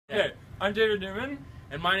Hey, I'm David Newman.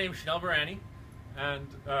 And my name is Chanel Barani. And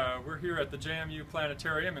we're here at the JMU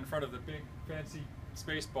Planetarium in front of the big fancy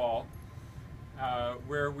space ball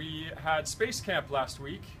where we had space camp last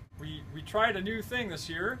week. We tried a new thing this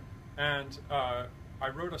year, and I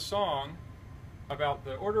wrote a song about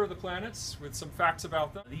the order of the planets with some facts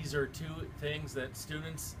about them. These are two things that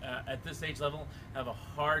students at this age level have a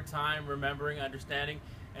hard time remembering, understanding,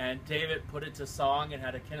 and David put it to song and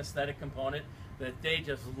had a kinesthetic component that they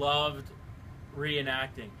just loved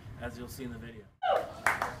reenacting, as you'll see in the video.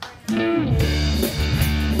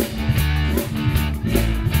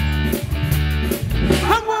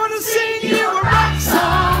 I want to sing you a rock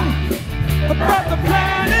song about the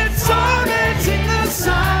planets orbiting the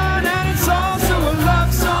sun, and it's also a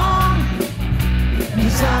love song,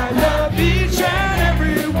 'cause I love each and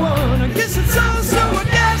every one. I guess it's also a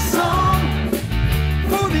gas song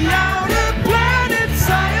for the outer planets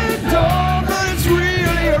I adore, but it's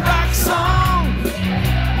really a rock song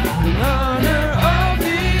in honor of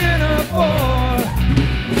the inner four.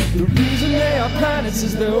 The reason they are planets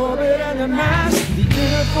is their orbit and their mass. The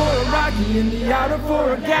inner for a rocky and the outer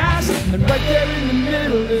for a gas. And right there in the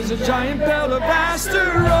middle is a giant belt of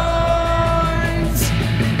asteroids.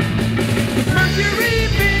 Mercury,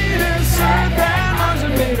 Venus, Earth, and Mars are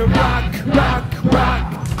made of rock, rock,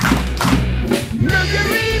 rock.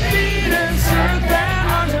 Mercury, Venus, Earth, and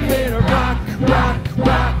Mars are made of rock, rock,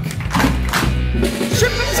 rock.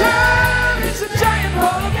 Jupiter is a giant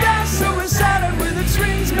ball of gas, so is Saturn with its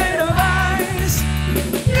rings made of ice.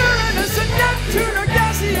 Uranus and Neptune are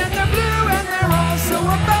gassy and they're blue, and they're also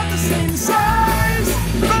about the same size.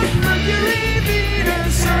 But Mercury,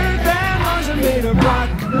 Venus, Earth, and Mars are made of rock,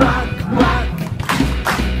 rock, rock.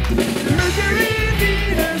 Mercury,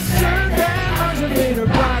 Venus, Earth, and Mars are made of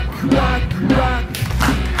rock, rock, rock.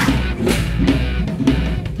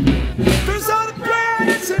 There's all the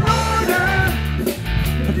planets in order,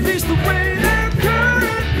 at least the way they're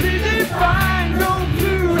currently defined. No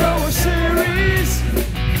Pluto or Ceres,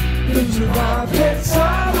 those are objects of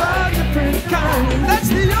a different kind. And that's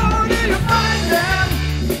the order you find them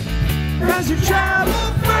as you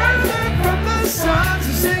travel further from the sun.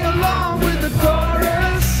 So sing along with the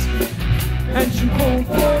chorus, and you won't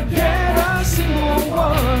forget a single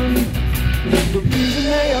one. The reason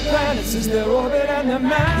they are planets is their orbit and their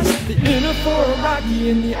mass. The inner for a rocky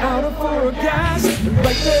and the outer for a gas. And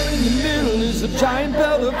right there in the middle is a giant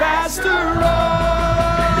belt of asteroids.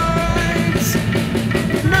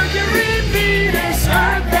 Mercury, Venus,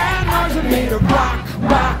 Earth, and Mars are made of rock,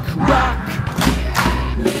 rock, rock.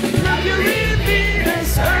 Mercury,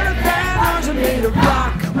 Venus, Earth, and Mars are made of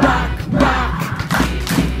rock, rock, rock.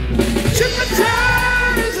 Jupiter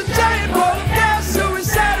is a giant ball of gas, so is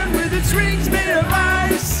Saturn with its rings made of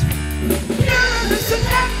ice. Uranus and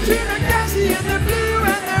Neptune are gassy and they're blue,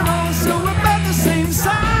 and they're also about the same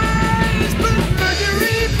size. But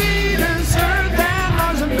Mercury, Venus, Earth, and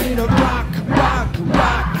Mars are made of rock, rock,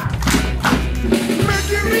 rock.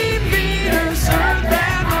 Mercury, Venus, Earth,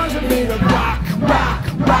 and Mars are made of rock, rock,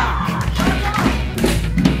 rock.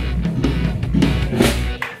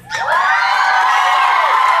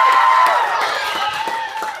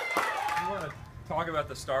 Talk about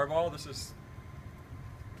the star ball. This is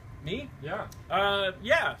Me? yeah.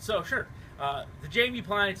 Yeah, so sure. The JMU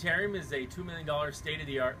Planetarium is a $2 million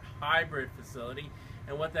state-of-the-art hybrid facility,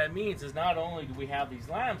 and what that means is not only do we have these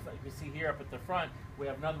lamps that you see here up at the front, we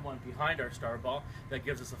have another one behind our star ball that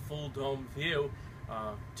gives us a full dome view,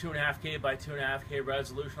 2.5K by 2.5K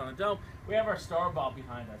resolution on the dome. We have our star ball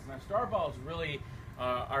behind us, and our star ball is really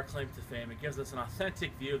our claim to fame. It gives us an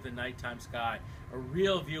authentic view of the nighttime sky, a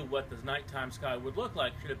real view of what the nighttime sky would look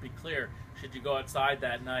like should it be clear, should you go outside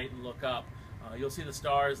that night and look up. You'll see the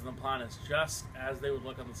stars and the planets just as they would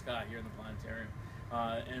look on the sky here in the planetarium.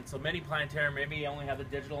 And so many planetarium maybe only have the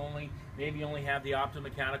digital only, maybe only have the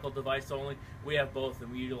optomechanical device only. We have both,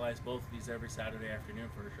 and we utilize both of these every Saturday afternoon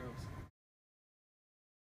for our shows.